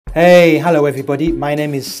Hey, hello everybody. My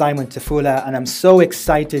name is Simon Tafula and I'm so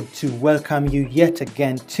excited to welcome you yet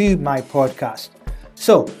again to my podcast.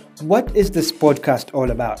 So, what is this podcast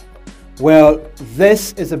all about? Well,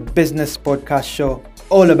 this is a business podcast show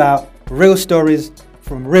all about real stories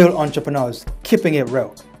from real entrepreneurs, keeping it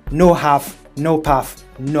real. No half, no puff,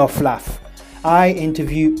 no fluff. I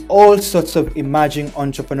interview all sorts of emerging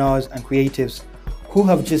entrepreneurs and creatives who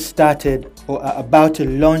have just started or are about to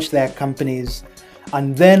launch their companies,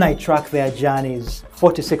 and then I track their journeys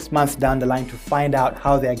 4 to 6 months down the line to find out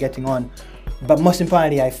how they're getting on. But most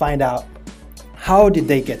importantly, I find out how did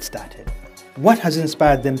they get started? What has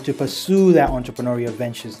inspired them to pursue their entrepreneurial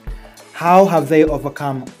ventures? How have they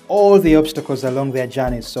overcome all the obstacles along their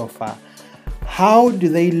journeys so far? How do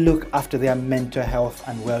they look after their mental health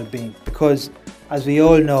and well-being? Because as we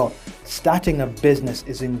all know, starting a business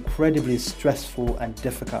is incredibly stressful and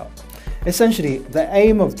difficult. Essentially, the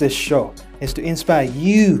aim of this show is to inspire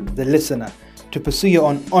you, the listener, to pursue your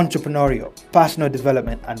own entrepreneurial, personal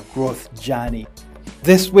development and growth journey.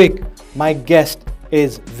 This week, my guest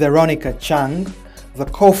is Veronica Chang, the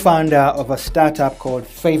co-founder of a startup called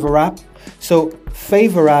FavourUp. So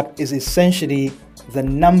FavourUp is essentially the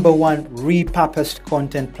 #1 repurposed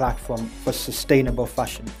content platform for sustainable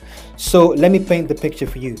fashion. So let me paint the picture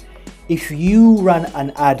for you. If you run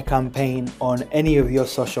an ad campaign on any of your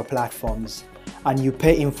social platforms and you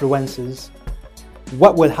pay influencers,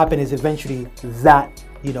 what will happen is eventually that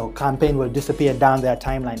campaign will disappear down their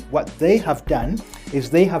timeline. What they have done is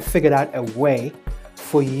they have figured out a way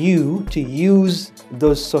for you to use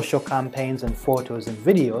those social campaigns and photos and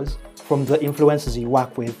videos from the influencers you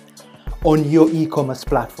work with on your e-commerce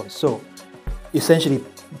platform. So essentially,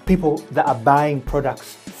 people that are buying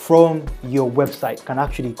products from your website can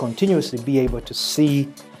actually continuously be able to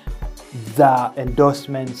see the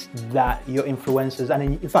endorsements that your influencers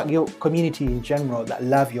and in fact your community in general that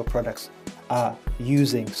love your products are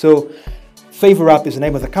using. So FavourUp is the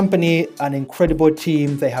name of the company, an incredible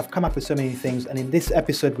team. They have come up with so many things, and in this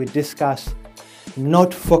episode we discuss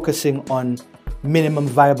not focusing on minimum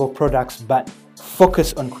viable products but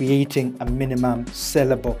focus on creating a minimum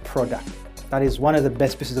sellable product. That is one of the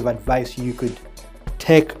best pieces of advice you could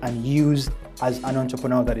take and use as an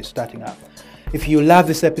entrepreneur that is starting out. If you love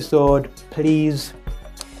this episode, please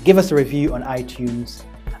give us a review on iTunes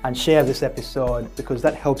and share this episode because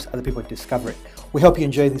that helps other people discover it. We hope you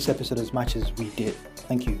enjoyed this episode as much as we did.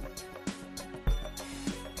 Thank you.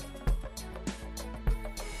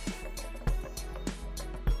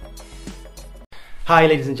 Hi,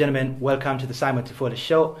 ladies and gentlemen. Welcome to the Simon Tafula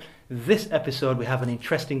Show. This episode, we have an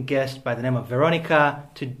interesting guest by the name of Veronica.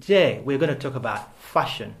 Today, we're going to talk about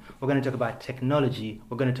fashion. We're going to talk about technology.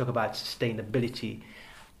 We're going to talk about sustainability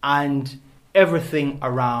and everything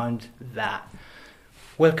around that.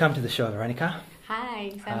 Welcome to the show, Veronica.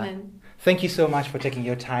 Hi, Simon. Thank you so much for taking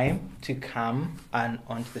your time to come and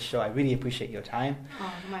onto the show. I really appreciate your time.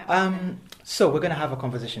 Oh, my honor. So we're going to have a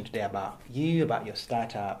conversation today about you, about your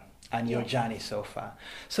startup, and your journey so far.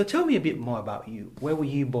 So tell me a bit more about you. Where were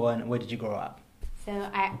you born? Where did you grow up? So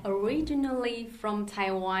I originally from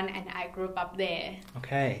Taiwan and I grew up there.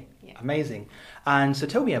 Okay, Yeah. Amazing. And so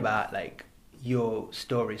tell me about your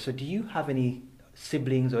story. So do you have any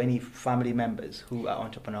siblings or any family members who are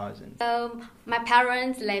entrepreneurs? So my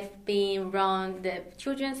parents left being run the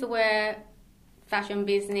children's wear fashion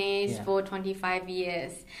business for 25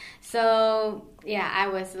 years. So I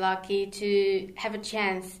was lucky to have a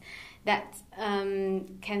chance that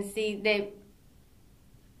can see they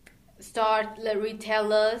start the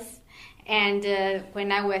retailers, and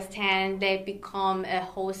when I was 10 they become a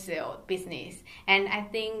wholesale business, and I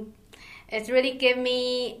think it's really gave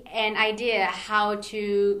me an idea how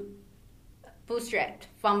to bootstrap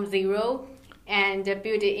from zero and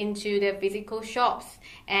build it into the physical shops,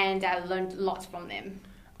 and I learned lots from them.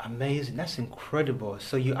 Amazing. That's incredible.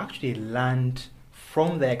 So you actually learned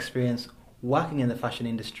from the experience working in the fashion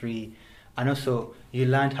industry, and also you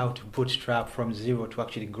learned how to bootstrap from zero to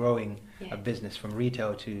actually growing a business from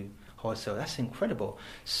retail to wholesale. That's incredible.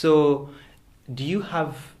 So do you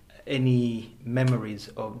have any memories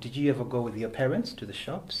of, did you ever go with your parents to the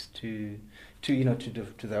shops, to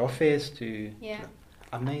the office,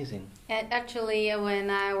 amazing. Actually, when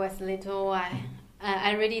I was little,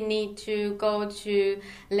 I really need to go to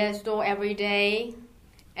the store every day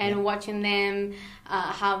and watching them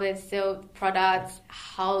how they sell products,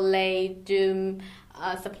 how they do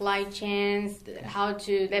supply chains, how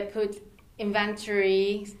they put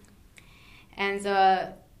inventory, and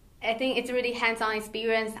so I think it's really hands-on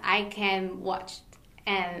experience. I can watch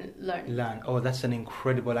and learn. Oh, that's an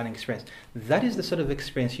incredible learning experience. That is the sort of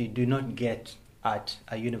experience you do not get at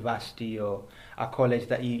a university or a college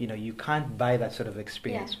that you can't buy that sort of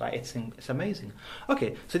experience, Yeah. right? It's amazing.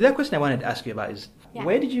 Okay, so the other question I wanted to ask you about is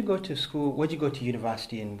where did you go to school? Where did you go to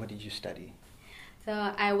university, and what did you study? So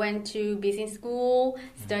I went to business school,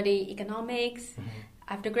 study economics.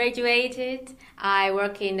 After graduated, I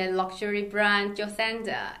work in a luxury brand,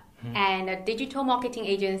 Josanda, and a digital marketing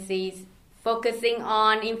agencies focusing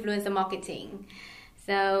on influencer marketing.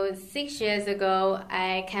 So 6 years ago,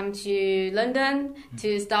 I came to London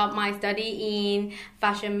to start my study in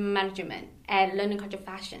fashion management at London College of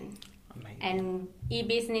Fashion. Amazing. And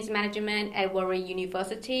e-business management at Warwick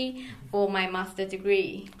University for my master's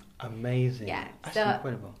degree. Amazing. Yeah, That's so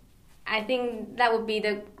incredible. I think that would be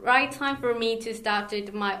the right time for me to start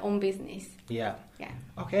my own business. Yeah. Yeah.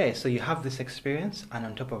 Okay, so you have this experience, and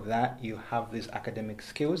on top of that, you have these academic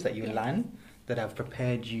skills that you learn that have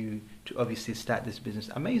prepared you to obviously start this business.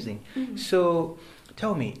 Amazing. So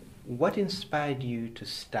tell me, what inspired you to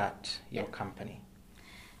start your company?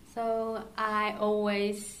 So I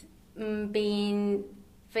always been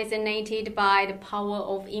fascinated by the power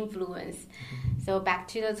of influence. So back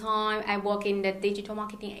to the time I work in the digital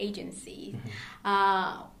marketing agency,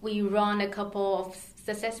 we run a couple of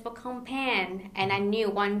successful campaigns, and I knew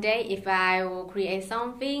one day if I will create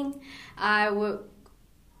something, I will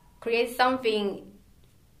create something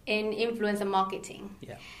in influencer marketing.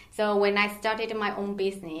 Yeah. So when I started my own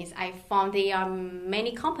business, I found there are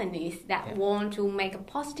many companies that want to make a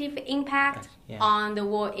positive impact on the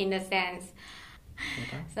world in a sense.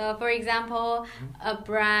 Okay. So for example, a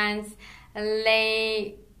brand,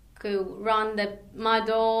 they could run the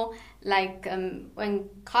model like when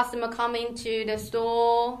customer come into the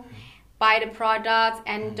store, buy the product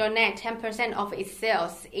and donate 10% of its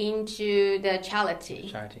sales into the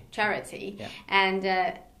charity. Yeah. And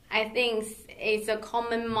I think it's a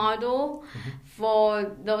common model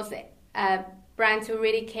for those brands who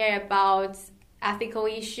really care about ethical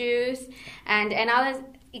issues. And another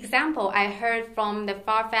example I heard from the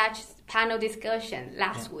Farfetch panel discussion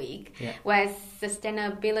last week was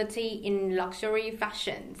sustainability in luxury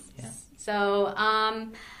fashions. Yeah. So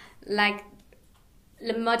like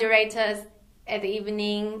the moderators at the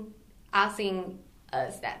evening asking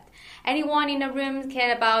us that anyone in the room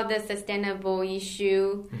care about the sustainable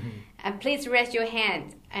issue, and please raise your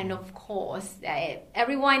hand. And of course,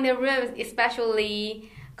 everyone in the room, especially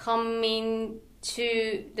coming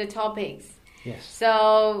to the topics. Yes.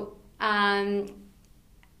 So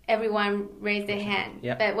everyone raised their hand.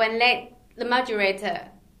 Yep. But when the moderator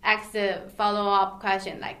asked a follow-up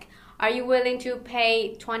question like, are you willing to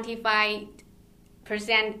pay 25%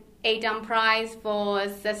 add-on price for a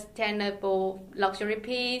sustainable luxury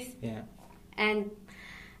piece? Yeah. And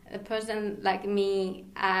a person like me,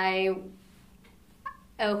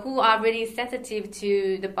 who are really sensitive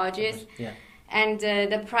to the budget, and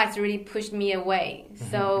the price really pushed me away.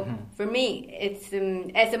 So for me, it's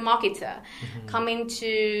as a marketer, coming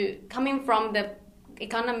from the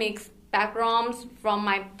economics backgrounds, from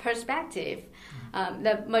my perspective,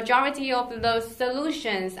 the majority of those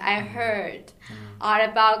solutions I heard are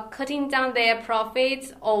about cutting down their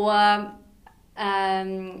profits or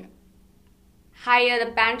higher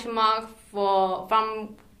the benchmark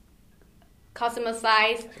from customer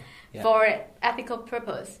side for ethical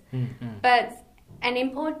purpose. But an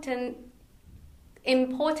important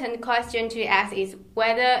question to ask is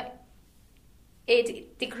whether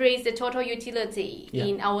it decreases the total utility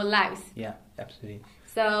in our lives. Yeah, absolutely.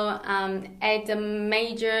 So at the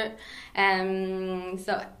major,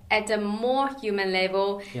 so at the more human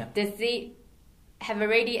level, does it have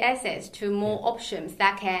already access to more options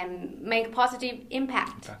that can make positive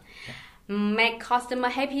impact, make customer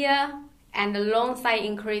happier, and alongside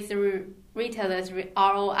increase the retailers'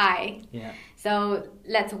 ROI. Yeah. So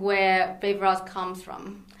that's where FavourUp comes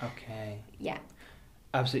from. Okay. Yeah.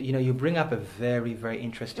 Absolutely. You bring up a very, very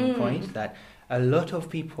interesting point that a lot of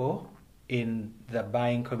people in the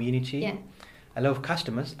buying community, a lot of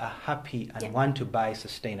customers are happy and want to buy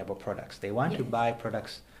sustainable products. They want to buy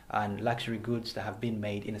products and luxury goods that have been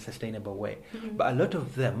made in a sustainable way. But a lot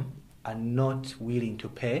of them are not willing to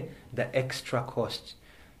pay the extra cost,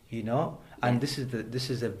 and this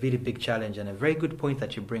is a really big challenge and a very good point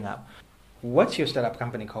that you bring up. What's your startup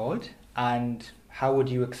company called, and how would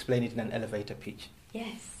you explain it in an elevator pitch?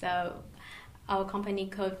 Yes, so our company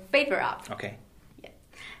called FavourUp. Okay.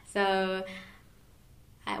 So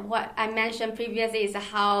what I mentioned previously is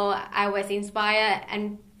how I was inspired,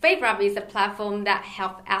 and FavourUp is a platform that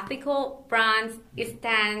helps ethical brands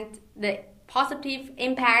extend the positive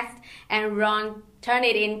impact and turn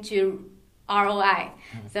it into ROI.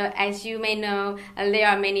 So as you may know, there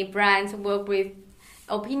are many brands who work with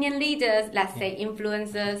opinion leaders, let's say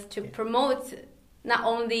influencers, to promote not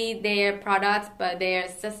only their products but their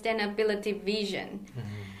sustainability vision.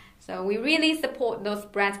 So we really support those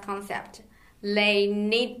brands' concept. They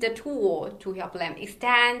need the tool to help them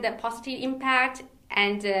extend the positive impact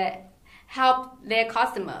and help their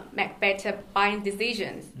customer make better buying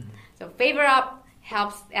decisions. So FavourUp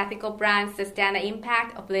helps ethical brands sustain the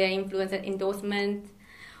impact of their influencer endorsement.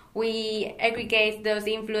 We aggregate those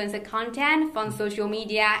influencer content from social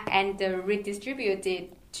media and redistribute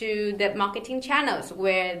it to the marketing channels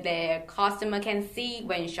where their customer can see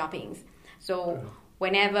when shopping. So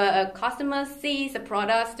whenever a customer sees a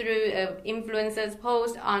product through an influencer's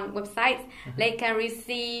post on websites, they can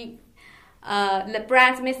receive the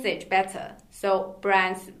brand's message better. So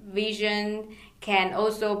brand's vision can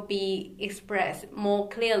also be expressed more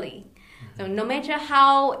clearly. So no matter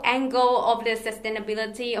how angle of the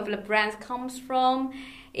sustainability of the brand comes from,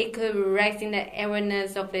 it could raise in the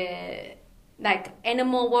awareness of the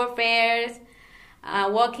animal welfare,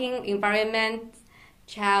 working environment,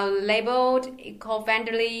 child labeled,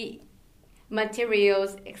 eco-friendly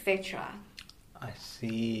materials, etc. I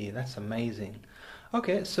see. That's amazing.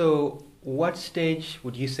 Okay, so what stage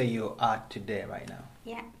would you say you're at today right now?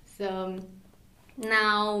 Yeah, so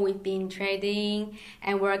now we've been trading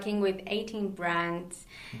and working with 18 brands,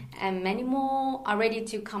 and many more are ready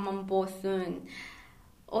to come on board soon.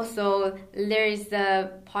 Also, there is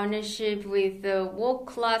a partnership with the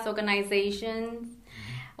world-class organizations,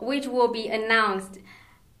 which will be announced,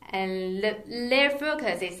 and their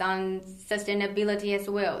focus is on sustainability as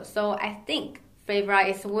well. So I think FavourUp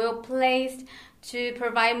is well placed to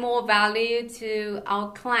provide more value to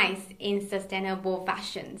our clients in sustainable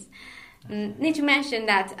fashions. Need to mention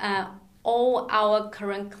that all our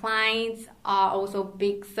current clients are also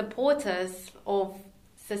big supporters of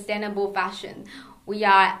sustainable fashion. We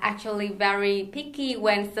are actually very picky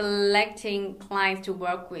when selecting clients to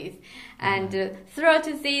work with, and thrilled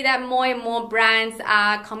to see that more and more brands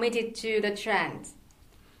are committed to the trend.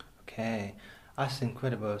 Okay, that's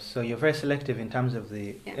incredible. So you're very selective in terms of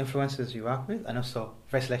the influencers you work with, and also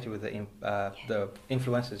very selective with the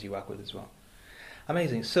influencers you work with as well.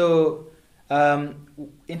 Amazing. So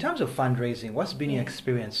in terms of fundraising, what's been your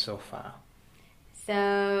experience so far?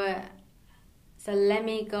 So let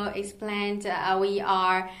me go explain. We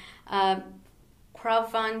are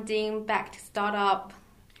crowdfunding backed startup.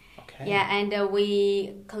 Okay. Yeah, and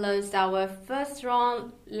we closed our first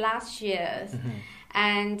round last year,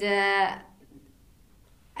 and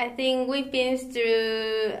I think we've been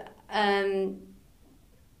through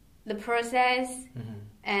the process,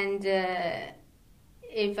 and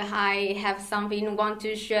if I have something want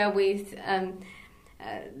to share with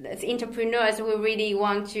as entrepreneurs who really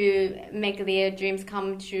want to make their dreams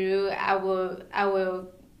come true, I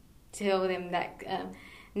will tell them that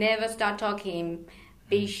never start talking,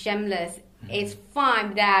 be shameless. It's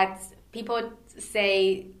fine that people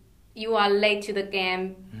say you are late to the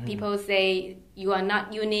game. People say you are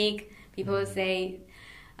not unique. People say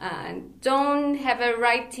don't have a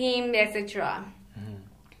right team, etc.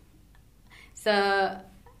 So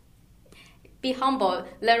be humble.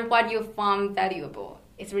 Learn what you found valuable.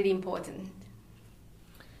 It's really important.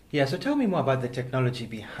 Yeah, so tell me more about the technology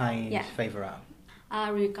behind FavourUp.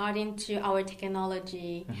 Regarding to our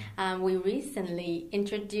technology, we recently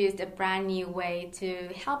introduced a brand new way to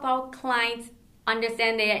help our clients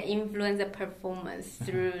understand their influencer performance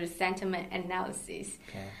through sentiment analysis.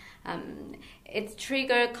 Okay. It's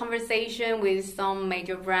triggered conversation with some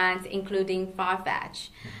major brands, including Farfetch.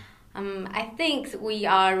 I think we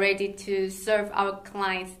are ready to serve our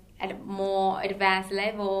clients at a more advanced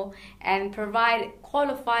level and provide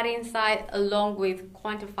qualified insight along with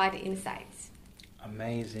quantified insights.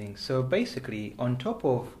 Amazing. So basically, on top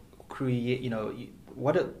of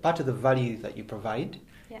part of the value that you provide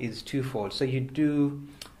is twofold. So you do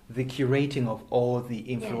the curating of all the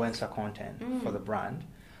influencer content for the brand,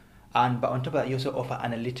 but on top of that, you also offer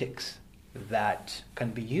analytics that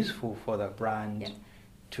can be useful for the brand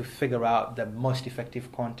to figure out the most effective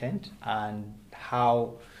content and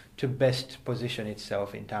how to best position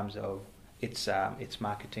itself in terms of its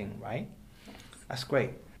marketing, right? Yes. That's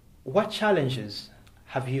great. What challenges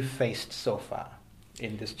have you faced so far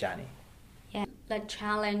in this journey? Yeah, the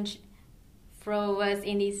challenge for us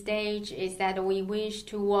in this stage is that we wish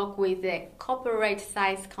to work with a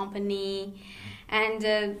corporate-sized company,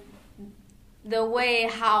 and the way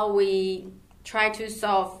how we try to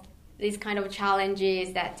solve this kind of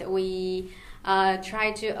challenges that we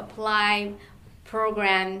try to apply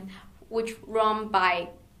program which run by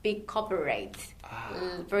big corporates.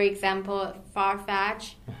 For example,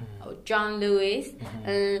 Farfetch, or John Lewis,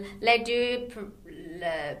 they do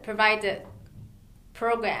provide a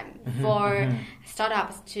program for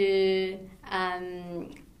startups to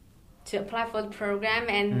apply for the program,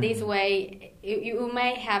 and this way you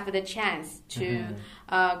may have the chance to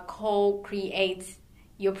co-create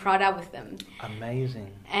your product with them.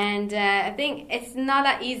 Amazing. And I think it's not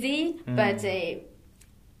that easy, but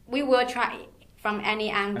we will try from any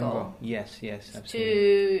angle. Yes,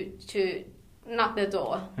 absolutely. To knock the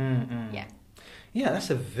door. Yeah, that's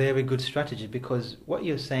a very good strategy, because what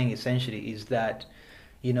you're saying essentially is that,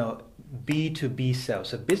 you know, B2B sales,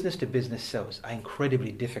 so business to business sales, are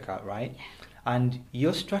incredibly difficult, right? Yeah. And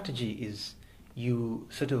your strategy is you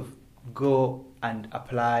sort of go and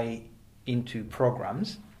apply into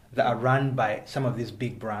programs that are run by some of these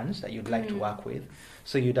big brands that you'd like to work with.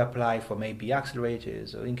 So you'd apply for maybe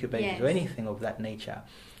accelerators or incubators or anything of that nature,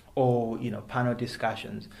 or, you know, panel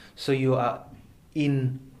discussions. So you are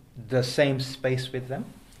in the same space with them.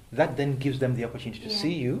 That then gives them the opportunity to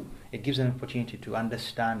see you. It gives them an opportunity to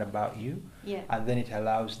understand about you. Yeah. And then it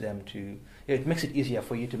allows them to, it makes it easier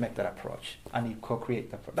for you to make that approach, and you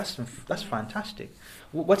co-create that. That's fantastic.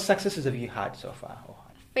 What successes have you had so far?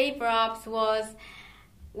 FavourUp was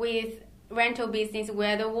with rental business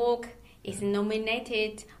where the work is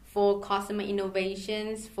nominated for customer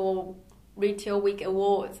innovations for Retail Week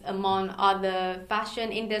Awards among other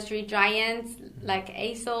fashion industry giants like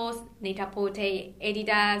ASOS, Net-a-Porter,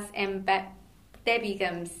 Adidas, and Debbie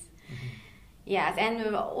Gums. Yes,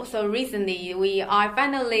 and also recently we are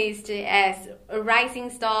finalists as a Rising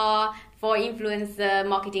Star for Influencer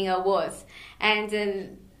Marketing Awards,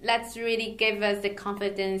 and that's really give us the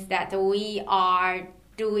confidence that we are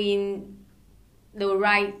doing the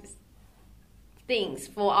right things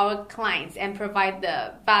for our clients and provide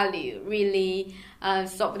the value, really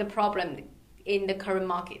solve the problem in the current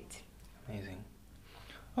market. Amazing.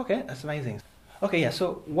 Okay, that's amazing. Okay, yeah,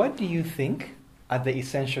 so what do you think are the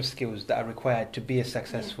essential skills that are required to be a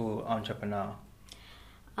successful entrepreneur?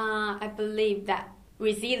 I believe that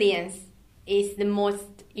resilience is the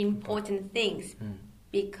most important thing,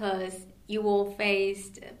 because you will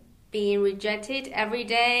face being rejected every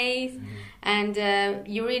day, and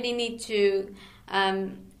you really need to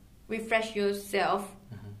refresh yourself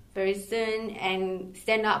very soon and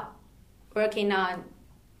stand up working on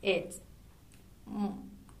it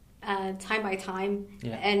time by time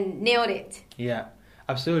and nailed it. Yeah,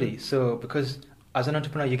 absolutely. So because as an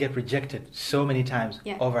entrepreneur you get rejected so many times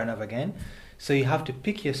over and over again, so you have to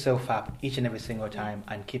pick yourself up each and every single time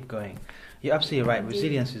and keep going. You're absolutely right.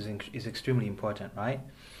 Resilience is extremely important, right?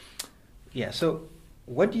 Yeah. So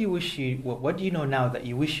what do you know now that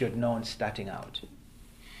you wish you'd known starting out?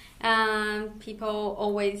 People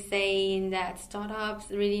always say that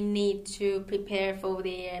startups really need to prepare for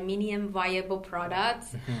their minimum viable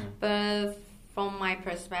products, but from my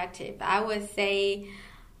perspective, I would say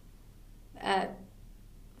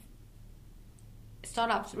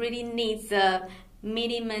startups really needs a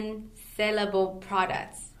minimum sellable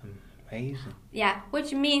products. Amazing. Yeah,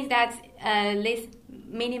 which means that this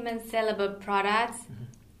minimum sellable products,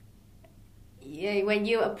 when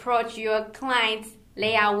you approach your clients,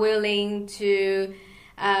 they are willing to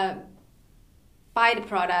buy the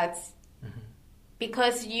products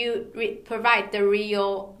because you provide the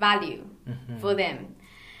real value for them.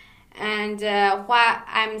 And why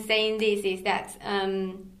I'm saying this is that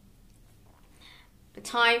the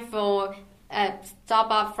time for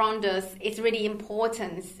startup founders is really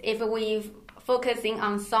important. If we focusing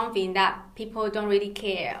on something that people don't really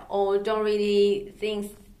care or don't really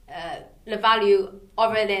think the value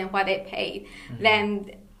over than what they paid,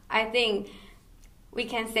 then I think we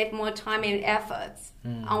can save more time and efforts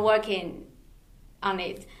on working on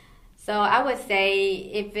it. So I would say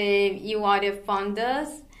if you are the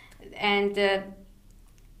founders and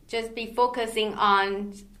just be focusing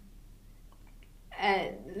on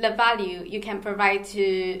the value you can provide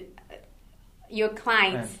to your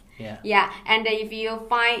clients. And if you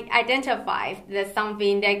identify that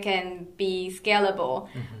something that can be scalable,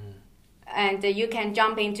 and you can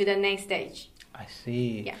jump into the next stage. I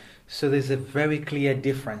see. Yeah. So there's a very clear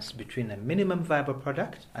difference between a minimum viable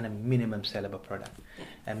product and a minimum sellable product.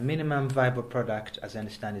 A minimum viable product, as I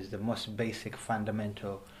understand, is the most basic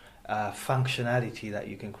fundamental functionality that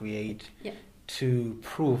you can create to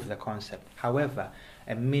prove the concept. However,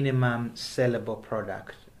 a minimum sellable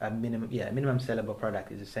product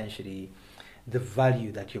is essentially the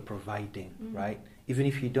value that you're providing, right? Even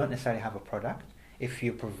if you don't necessarily have a product, if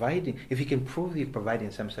you can prove you're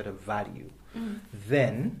providing some sort of value,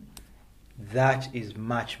 then that is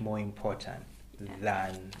much more important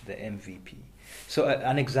than the MVP. So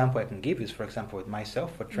an example I can give is, for example, with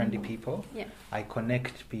myself, for trendy people, I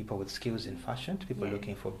connect people with skills in fashion, to people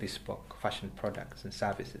looking for bespoke fashion products and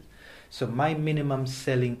services. So my minimum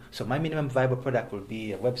viable product will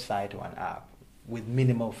be a website or an app with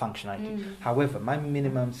minimal functionality. However, my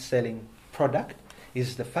minimum selling product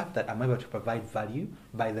is the fact that I'm able to provide value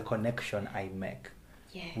by the connection I make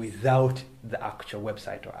without the actual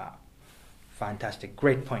website or app. Fantastic.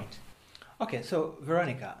 Great point. Okay, so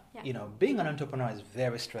Veronica, being an entrepreneur is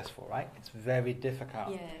very stressful, right? It's very difficult.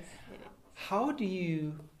 Yes, it is. How do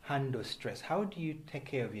you handle stress? How do you take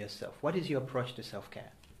care of yourself? What is your approach to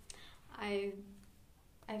self-care? I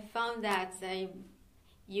found that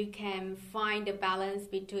you can find a balance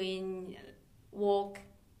between work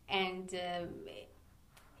and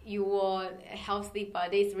your healthy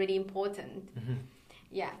body is really important.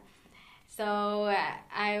 Yeah. So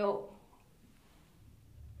I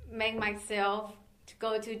make myself to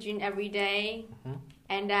go to gym every day,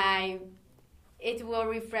 and it will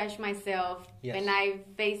refresh myself when I'm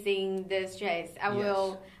facing the stress. I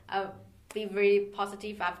will be very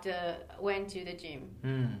positive after went to the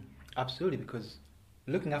gym. Absolutely, because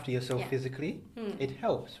looking after yourself physically, it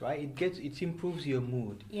helps, right? It improves your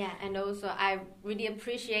mood. Yeah, and also I really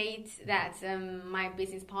appreciate that my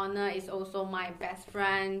business partner is also my best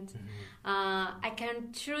friend. I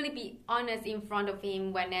can truly be honest in front of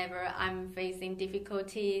him whenever I'm facing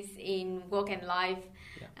difficulties in work and life,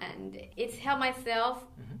 and it's helped myself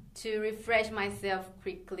to refresh myself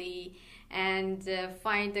quickly and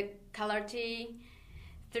find the clarity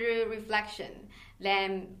through reflection.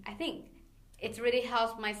 Then I think it really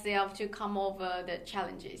helps myself to come over the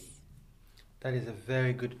challenges. That is a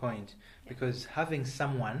very good point, because having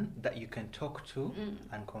someone that you can talk to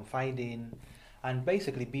and confide in and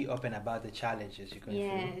basically be open about the challenges you're going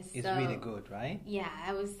through is really good, right? Yeah,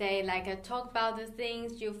 I would say talk about the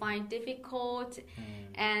things you find difficult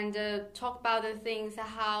and talk about the things,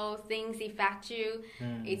 how things affect you.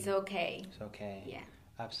 It's okay. It's okay. Yeah.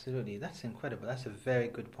 Absolutely. That's incredible. That's a very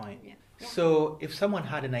good point. Yeah. So if someone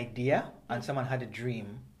had an idea and someone had a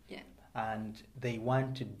dream and they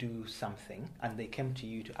want to do something and they came to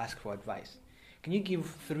you to ask for advice, can you give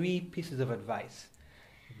 3 pieces of advice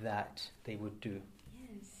that they would do?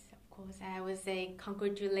 Yes, of course. I would say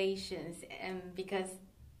congratulations, because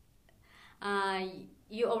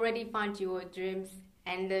you already found your dreams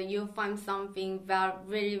and you find something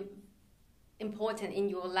very important in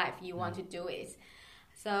your life. You want to do it.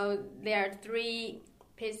 So there are 3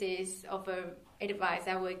 pieces of advice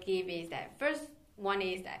I would give. Is that first one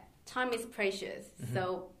is that time is precious,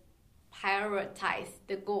 so prioritize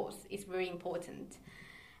the goals is very important.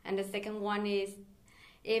 And the second one is,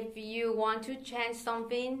 if you want to change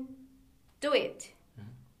something, do it.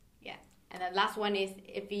 Yeah. And the last one is,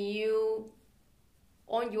 if you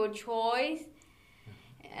own your choice,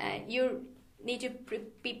 you need to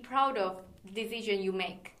be proud of the decision you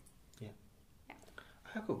make.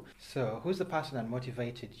 Cool. So, who's the person that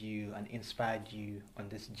motivated you and inspired you on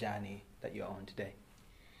this journey that you're on today?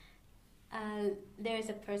 There's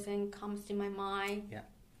a person comes to my mind.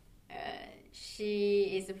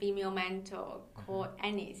 She is a female mentor called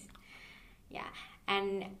Annis. Yeah,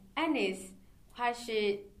 and Annis, what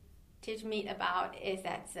she teach me about is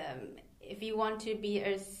that if you want to be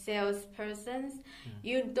a salesperson,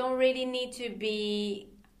 you don't really need to be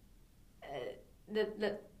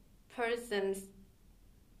the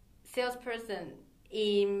salesperson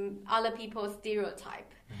in other people's stereotype.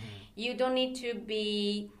 You don't need to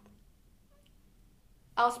be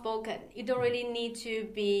outspoken. You don't really need to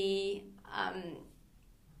be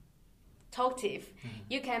talkative.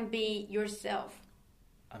 You can be yourself.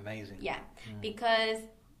 Amazing. Yeah, because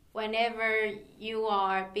whenever you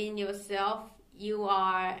are being yourself, you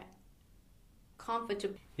are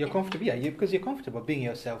comfortable. You're comfortable, because you're comfortable being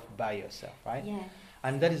yourself by yourself, right? Yeah.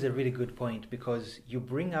 And that is a really good point, because you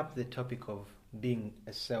bring up the topic of being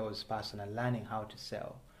a salesperson and learning how to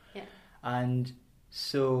sell. Yeah. And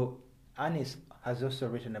so Annis has also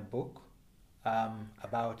written a book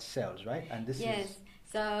about sales, right? And this is...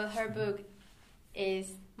 So her book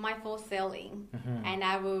is Mindful Selling, and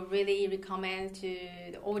I will really recommend to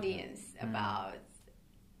the audience about.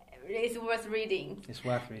 It's worth reading. It's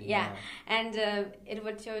worth reading. Yeah, and it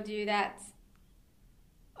will tell you that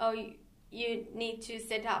you need to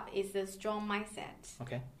set up is a strong mindset.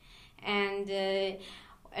 Okay. And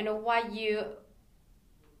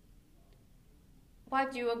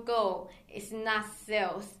what your goal is not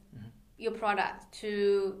sales your product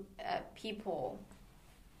to people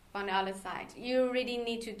on the other side. You really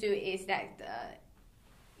need to do is that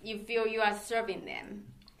you feel you are serving them.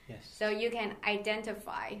 Yes. So you can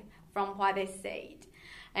identify from what they said,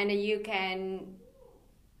 and you can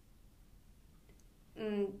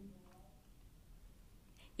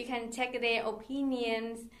take their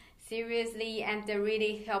opinions seriously and they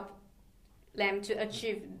really help them to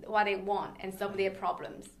achieve what they want and solve their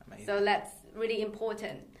problems. Amazing. So that's really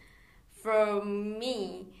important for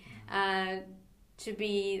me to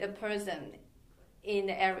be the person in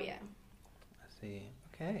the area. I see.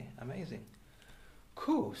 Okay, amazing.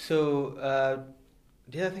 Cool. So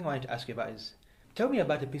the other thing I wanted to ask you about is, tell me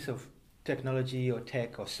about a piece of technology or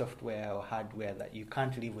tech or software or hardware that you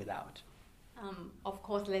can't live without. Of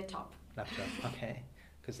course, laptop. Laptop, okay.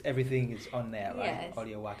 Because everything is on there, right? Yes. All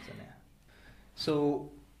your work's on there.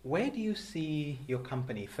 So where do you see your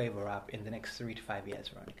company, FavourUp, in the next 3 to 5 years,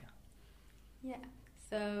 Veronica? Yeah.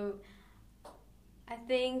 So I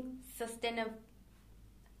think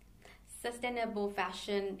sustainable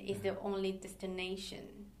fashion is the only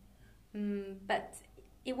destination. But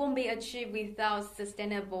it won't be achieved without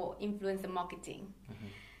sustainable influencer marketing.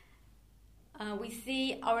 We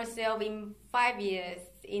see ourselves in 5 years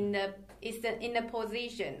in the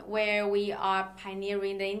position where we are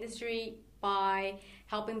pioneering the industry by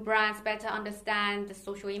helping brands better understand the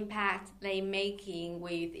social impact they're making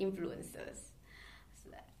with influencers.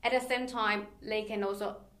 At the same time, they can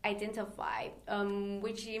also identify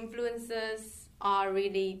which influencers are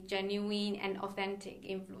really genuine and authentic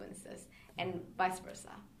influencers, and vice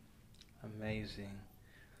versa. Amazing.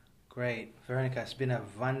 Great. Veronica, it's been a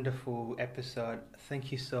wonderful episode.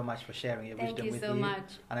 Thank you so much for sharing your wisdom with me. Thank you so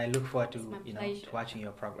much. And I look forward to It's my pleasure. to watching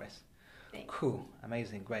your progress. Thanks. Cool.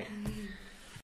 Amazing. Great.